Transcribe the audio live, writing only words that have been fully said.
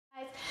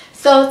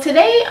So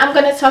today I'm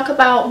going to talk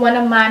about one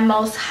of my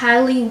most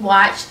highly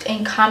watched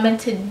and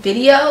commented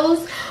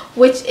videos,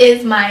 which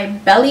is my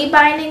belly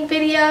binding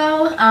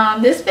video.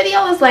 This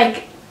video is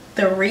like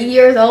 3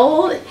 years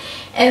old,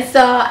 and so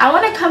I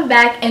want to come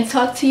back and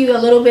talk to you a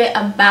little bit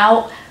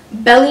about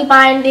belly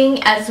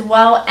binding, as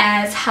well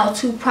as how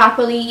to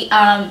properly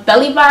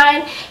belly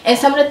bind, and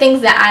some of the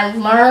things that I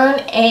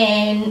learned,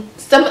 and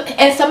some of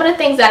the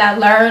things that I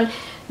learned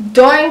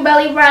during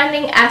belly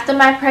binding after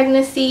my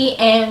pregnancy,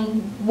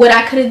 and what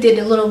I could have did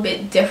a little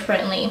bit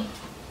differently.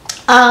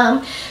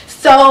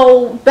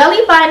 So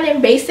belly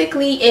binding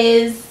basically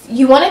is,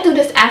 you want to do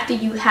this after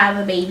you have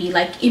a baby,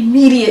 like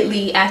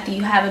immediately after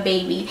you have a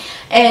baby.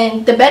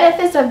 And the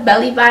benefits of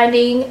belly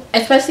binding,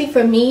 especially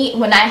for me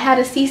when I had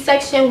a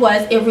C-section,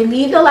 was it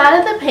relieved a lot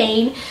of the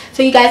pain.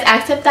 So you guys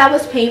asked if that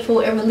was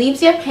painful. It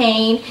relieves your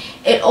pain.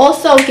 It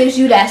also gives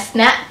you that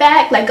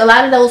snapback, like a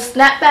lot of those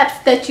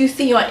snapbacks that you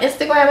see on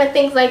Instagram and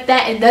things like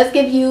that. It does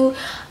give you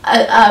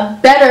a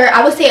better,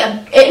 I would say,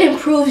 it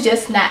improves your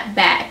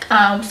snapback.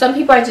 Some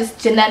people are just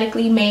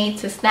genetically made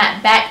to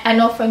snap back. I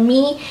know for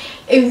me,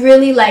 it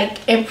really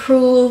like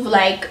improved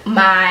like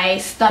my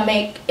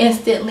stomach,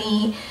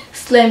 instantly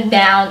slimmed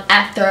down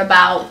after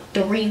about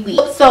 3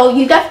 weeks. So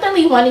you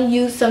definitely want to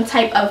use some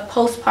type of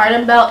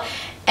postpartum belt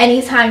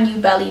anytime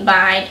you belly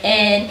bind,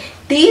 and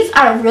these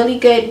are really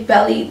good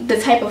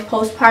the type of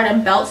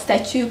postpartum belts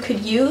that you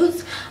could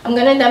use. I'm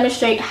going to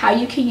demonstrate how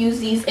you can use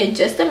these in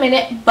just a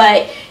minute,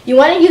 but you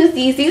want to use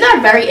these are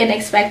very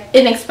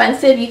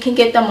inexpensive. You can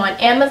get them on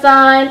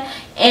Amazon,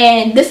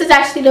 and this is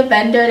actually the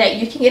vendor that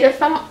you can get it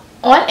from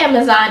on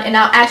Amazon, and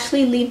I'll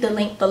actually leave the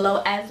link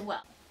below as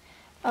well.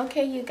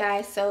 Okay, you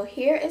guys, so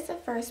here is the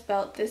first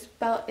belt. This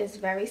belt is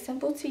very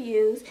simple to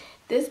use.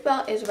 This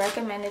belt is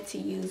recommended to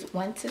use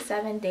 1 to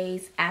 7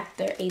 days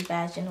after a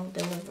vaginal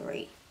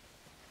delivery.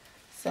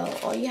 So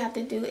all you have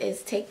to do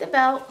is take the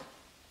belt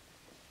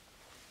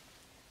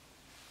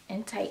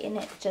and tighten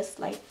it just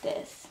like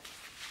this.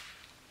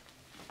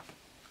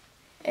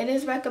 It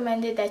is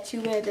recommended that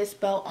you wear this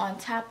belt on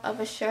top of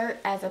a shirt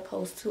as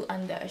opposed to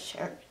under a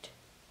shirt.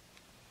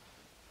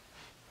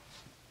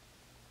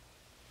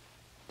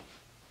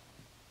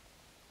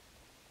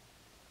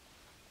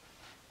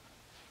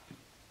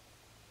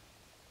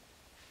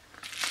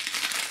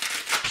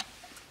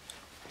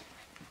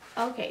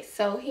 Okay,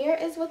 so here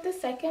is what the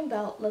second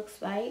belt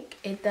looks like.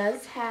 It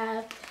does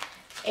have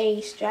a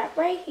strap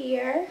right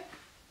here,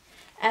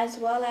 as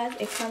well as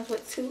it comes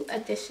with 2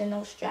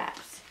 additional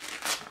straps.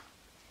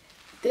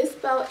 This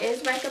belt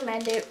is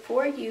recommended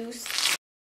for use